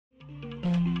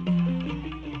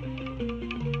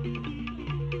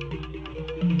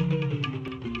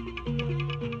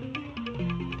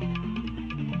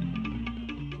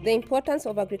The importance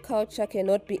of agriculture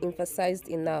cannot be emphasized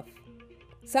enough.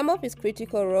 Some of its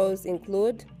critical roles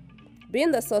include being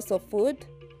the source of food,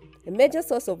 a major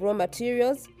source of raw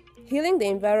materials, healing the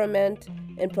environment,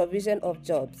 and provision of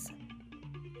jobs.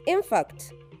 In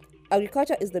fact,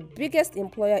 agriculture is the biggest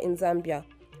employer in Zambia,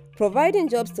 providing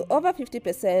jobs to over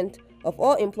 50% of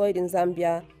all employed in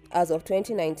Zambia as of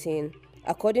 2019,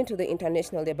 according to the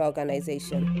International Labour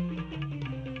Organization.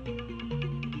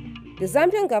 The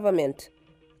Zambian government,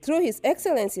 through His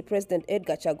Excellency President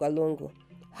Edgar Chagwa Lungu,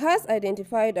 has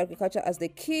identified agriculture as the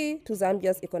key to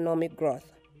Zambia's economic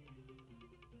growth.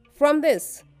 From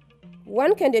this,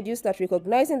 one can deduce that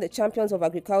recognizing the champions of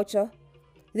agriculture,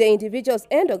 the individuals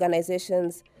and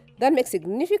organizations that make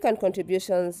significant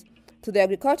contributions to the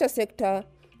agriculture sector,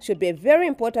 should be a very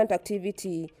important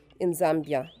activity in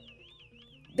Zambia.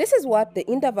 This is what the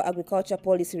Indaba Agriculture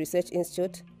Policy Research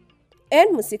Institute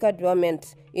and Musika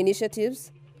Development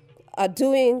Initiatives are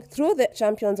doing through the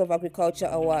Champions of Agriculture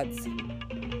Awards.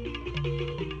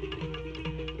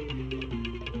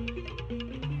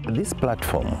 This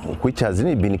platform, which has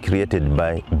really been created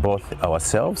by both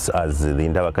ourselves as the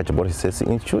Indaba Agriculture Policy Research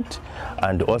Institute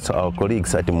and also our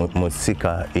colleagues at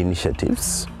Musika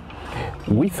Initiatives,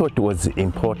 we thought it was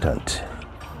important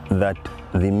that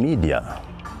the media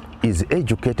is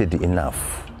educated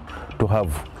enough to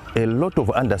have a lot of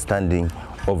understanding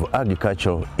of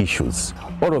agricultural issues,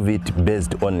 all of it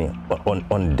based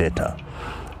on data.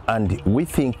 And we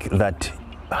think that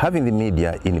having the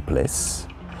media in place,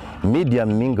 media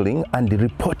mingling and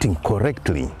reporting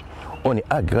correctly on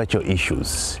agricultural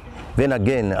issues, then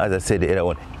again, as I said earlier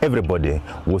on, everybody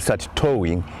will start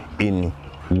towing in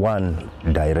one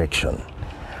direction.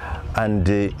 And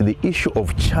the issue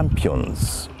of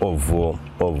champions of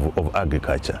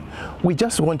agriculture, we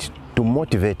just want to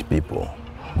motivate people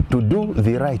to do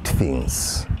the right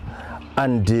things.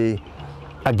 And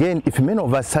again, if many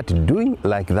of us start doing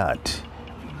like that,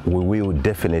 we will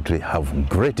definitely have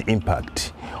great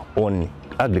impact on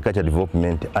agriculture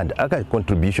development and agriculture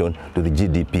contribution to the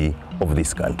GDP of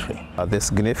this country. The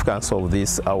significance of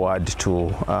this award to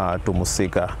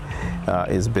Musika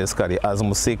is basically, as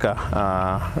Musika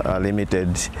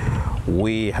Limited,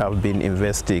 we have been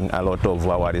investing a lot of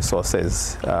our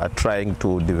resources trying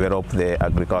to develop the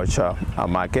agriculture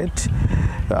market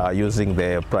using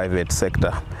the private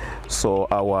sector. So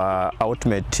our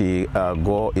ultimate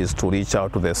goal is to reach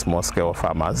out to the small-scale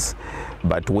farmers,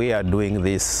 but we are doing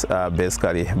this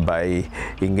basically by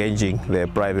engaging the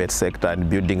private sector and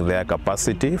building their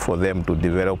capacity for them to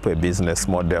develop a business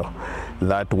model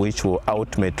that which will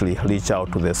ultimately reach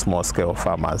out to the small-scale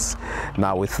farmers.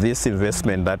 Now, with this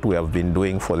investment that we have been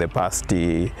doing for the past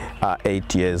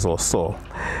 8 years or so,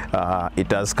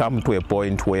 it has come to a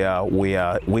point where we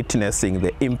are witnessing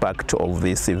the impact of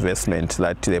this investment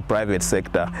that the private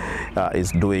sector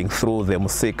is doing through the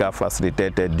Musika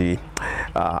facilitated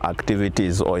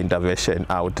activities or intervention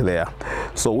out there.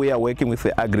 So we are working with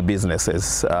the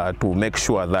agribusinesses to make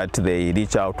sure that they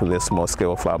reach out to the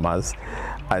small-scale farmers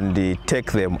and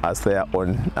take them as their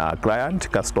own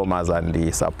client, customers, and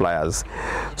the suppliers.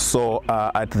 So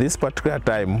at this particular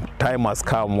time has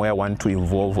come where I want to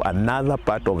involve another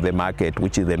part of the market,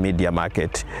 which is the media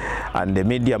market. And the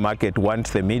media market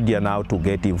wants the media now to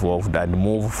get involved and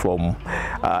move from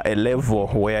a level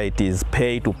where it is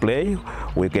pay to play.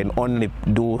 We can only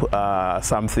do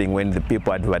something when the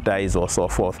people advertise or so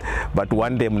forth, but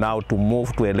want them now to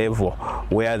move to a level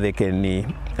where they can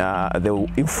they will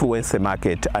influence the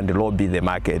market and lobby the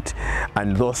market,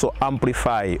 and also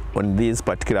amplify on these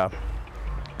particular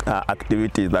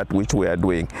activities that which we are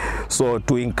doing. So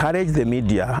to encourage the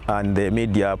media and the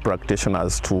media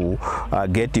practitioners to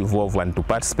get involved and to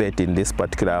participate in this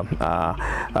particular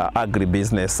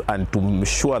agribusiness, and to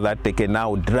ensure that they can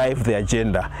now drive the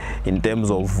agenda in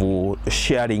terms of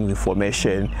sharing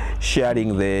information,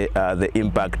 sharing the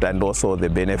impact and also the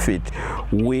benefit.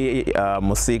 We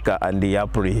Musika and the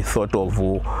APRI thought of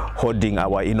holding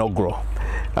our inaugural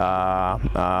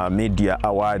media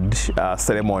award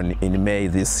ceremony in May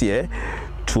this year,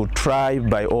 to try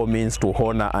by all means to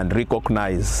honor and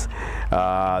recognize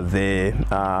the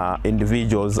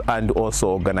individuals and also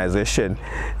organizations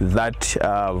that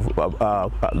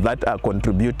are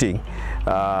contributing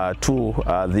to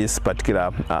this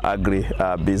particular agri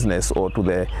business or to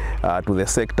the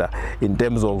sector in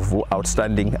terms of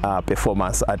outstanding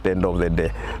performance at the end of the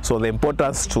day. So the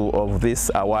importance of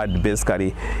this award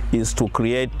basically is to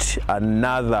create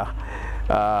another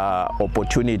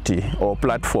opportunity or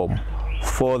platform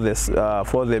for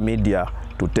the media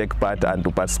to take part and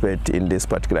to participate in these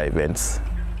particular events.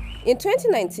 In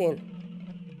 2019,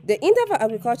 the Indaba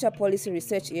Agriculture Policy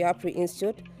Research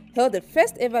Institute held the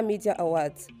first ever media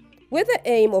awards with the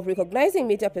aim of recognizing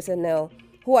media personnel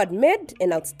who had made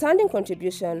an outstanding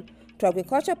contribution to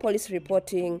agriculture policy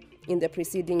reporting in the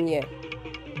preceding year.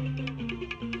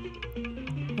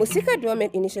 Musika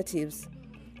Development Initiatives,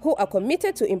 who are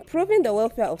committed to improving the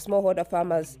welfare of smallholder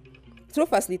farmers through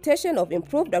facilitation of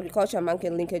improved agriculture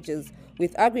market linkages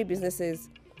with agribusinesses,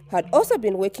 had also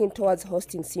been working towards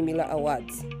hosting similar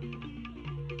awards.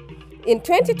 In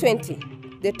 2020,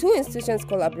 the two institutions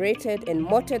collaborated and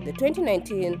mounted the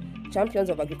 2019 Champions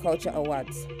of Agriculture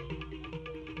Awards.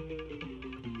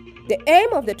 The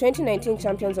aim of the 2019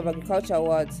 Champions of Agriculture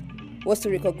Awards was to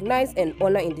recognize and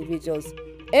honor individuals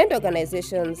and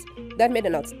organizations that made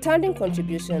an outstanding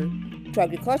contribution to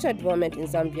agricultural development in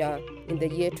Zambia in the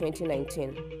year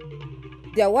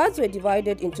 2019. The awards were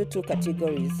divided into two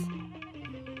categories: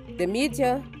 the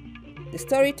media, the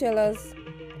storytellers,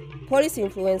 policy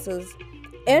influencers,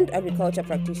 and agriculture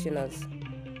practitioners.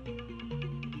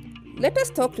 Let us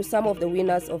talk to some of the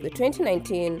winners of the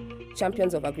 2019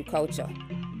 Champions of Agriculture.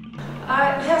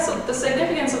 So the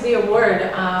significance of the award,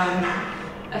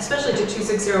 especially to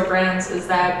 260 brands, is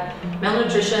that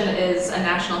malnutrition is a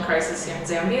national crisis here in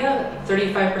Zambia.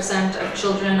 35% of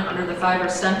children under the 5 are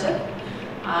stunted.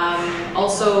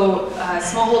 Also,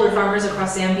 smallholder farmers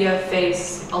across Zambia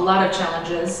face a lot of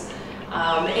challenges,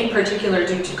 in particular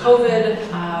due to COVID,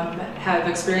 have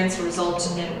experienced a result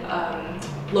in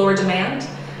lower demand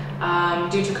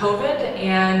due to COVID,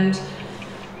 and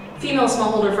female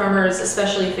smallholder farmers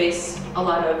especially face a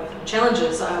lot of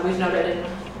challenges we've noted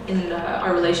in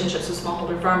our relationships with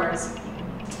smallholder farmers.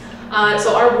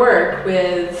 So our work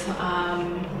with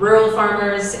rural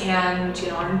farmers and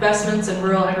our investments in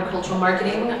rural agricultural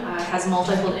marketing has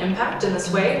multiple impact in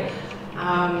this way.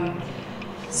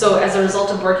 So as a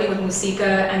result of working with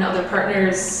Musika and other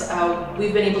partners,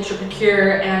 we've been able to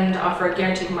procure and offer a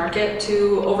guaranteed market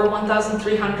to over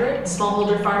 1,300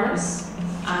 smallholder farmers.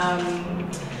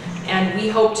 And we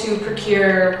hope to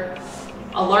procure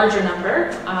a larger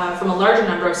number, from a larger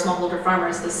number of smallholder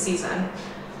farmers this season.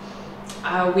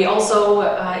 We also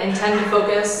intend to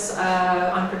focus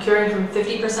on procuring from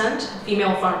 50%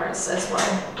 female farmers as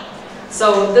well.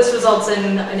 So this results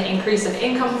in an increase in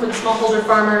income for the smallholder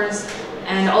farmers,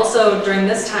 and also during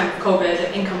this time of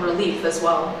COVID, income relief as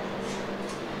well.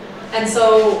 And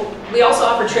so we also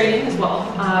offer training as well.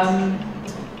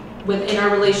 Within our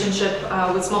relationship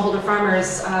with smallholder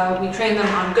farmers, we train them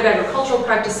on good agricultural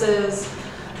practices,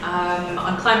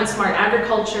 on climate smart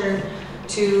agriculture,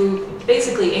 to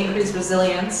basically increase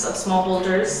resilience of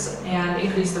smallholders and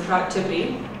increase their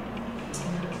productivity.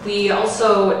 We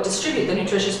also distribute the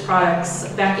nutritious products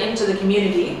back into the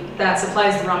community that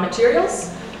supplies the raw materials,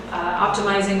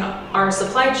 optimizing our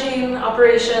supply chain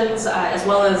operations, as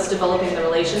well as developing the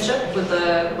relationship with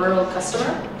the rural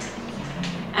customer.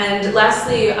 And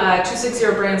lastly, 260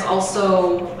 Brands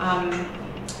also,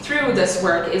 through this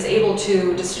work, is able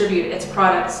to distribute its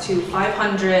products to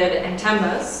 500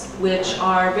 Indabas, which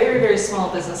are very, very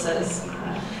small businesses.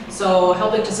 So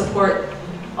helping to support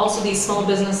also these small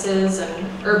businesses in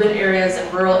urban areas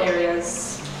and rural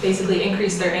areas, basically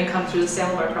increase their income through the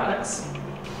sale of our products.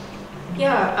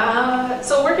 Yeah,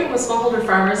 so working with smallholder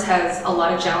farmers has a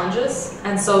lot of challenges,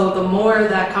 and so the more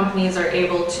that companies are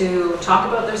able to talk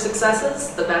about their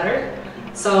successes, the better.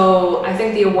 So I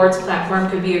think the awards platform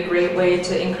could be a great way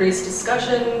to increase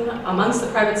discussion amongst the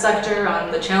private sector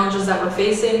on the challenges that we're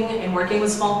facing in working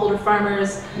with smallholder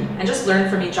farmers, and just learn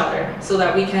from each other so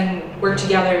that we can work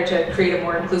together to create a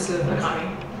more inclusive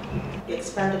economy. We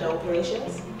expanded our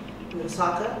operations in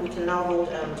Lusaka. We can now hold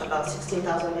about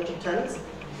 16,000 metric tons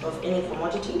of any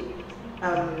commodity.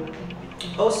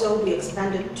 Also, we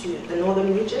expanded to the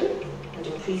northern region and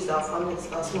increased our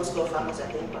small-scale farmers, I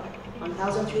think, by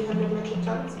 1,300 metric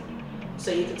tons.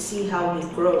 So you can see how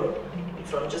we've grown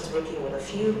from just working with a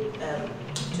few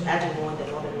to adding more in the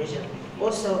northern region.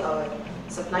 Also, our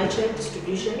supply chain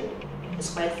distribution is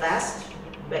quite vast.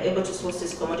 We're able to source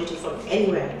this commodity from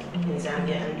anywhere in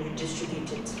Zambia and we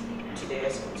distribute it to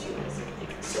various consumers.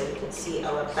 So you can see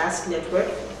our vast network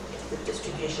with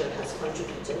distribution has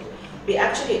contributed. We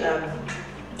actually are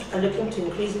looking to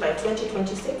increase by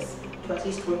 2026 to at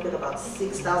least work with about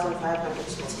 6,500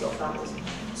 small-scale farmers.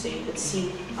 So you can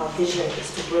see our vision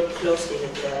is to work closely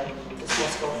with the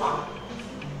small-scale farmer.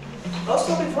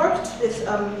 Also, we've worked with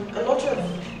a lot of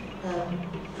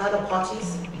other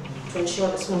parties to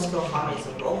ensure the small-scale farmer is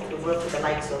involved. We've worked with the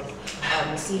likes of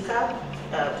Musika,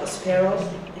 Prospero,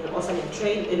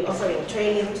 in offering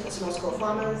training to the small-scale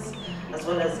farmers, as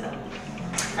well as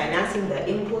financing their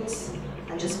inputs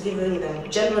and just giving them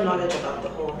general knowledge about the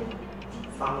whole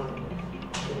farming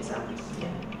in Zambia.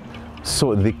 Yeah.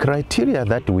 So the criteria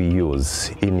that we use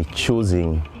in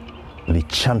choosing the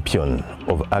champion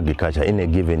of agriculture in a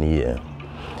given year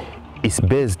is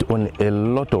based on a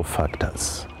lot of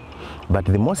factors. But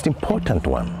the most important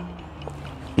one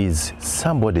is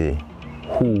somebody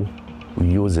who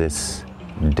uses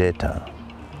data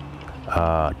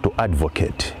to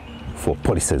advocate for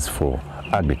policies for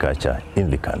agriculture in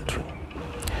the country.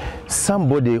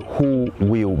 Somebody who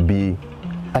will be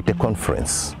at a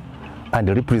conference and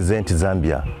represent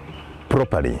Zambia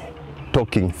properly,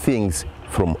 talking things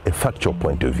from a factual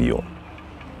point of view.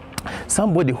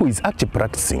 Somebody who is actually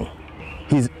practicing,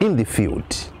 he's in the field.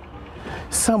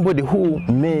 Somebody who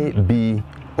may be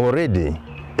already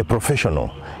a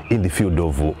professional in the field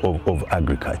of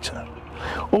agriculture.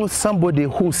 Or somebody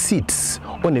who sits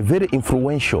on a very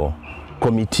influential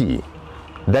committee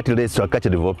that relates to agriculture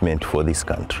development for this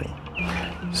country.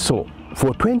 So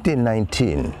for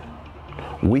 2019,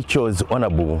 we chose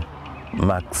Honorable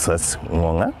Maxas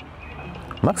Ngonga.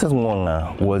 Maxas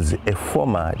Ngonga was a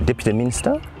former deputy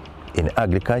minister in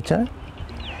agriculture.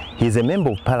 He is a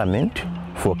member of parliament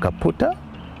for Kaputa.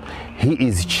 He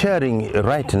is chairing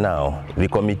right now the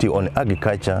Committee on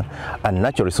Agriculture and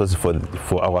Natural Resources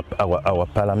for our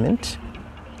parliament.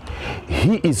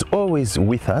 He is always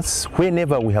with us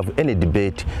whenever we have any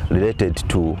debate related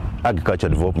to agriculture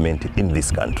development in this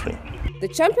country. The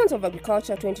Champions of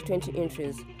Agriculture 2020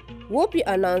 entries will be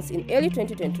announced in early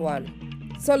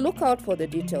 2021, so look out for the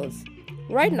details.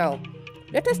 Right now,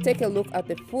 let us take a look at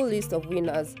the full list of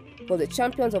winners for the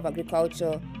Champions of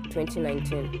Agriculture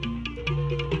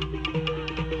 2019.